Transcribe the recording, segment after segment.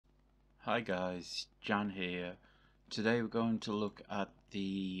Hi guys, Jan here. Today we're going to look at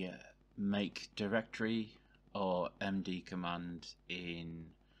the make directory or MD command in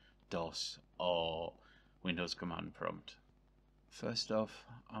DOS or Windows command prompt. First off,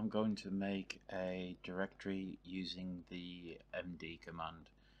 I'm going to make a directory using the MD command.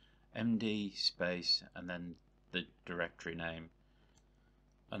 MD space and then the directory name.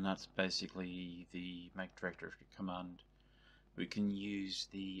 And that's basically the make directory command. We can use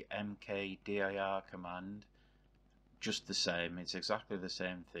the MKDIR command just the same. It's exactly the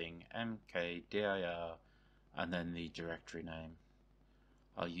same thing. MKDIR and then the directory name.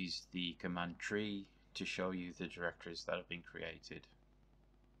 I'll use the command tree to show you the directories that have been created.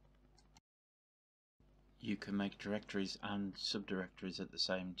 You can make directories and subdirectories at the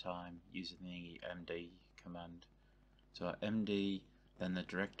same time using the MD command. So MD, then the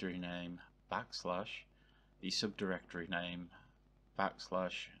directory name, backslash, the subdirectory name,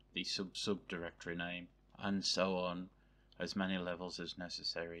 backslash, the subdirectory name, and so on, as many levels as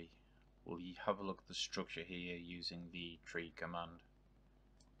necessary. We'll have a look at the structure here using the tree command.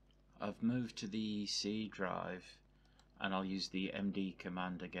 I've moved to the C drive and I'll use the MD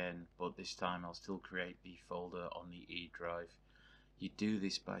command again, but this time I'll still create the folder on the E drive. You do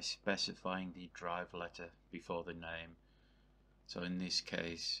this by specifying the drive letter before the name. So in this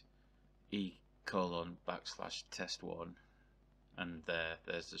case, E:\test1, and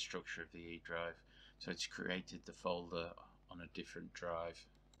there's the structure of the E drive. So it's created the folder on a different drive.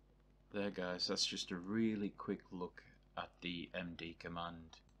 There guys, that's just a really quick look at the MD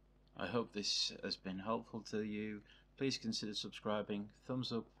command. I hope this has been helpful to you. Please consider subscribing.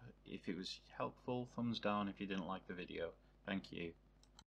 Thumbs up if it was helpful, thumbs down if you didn't like the video. Thank you.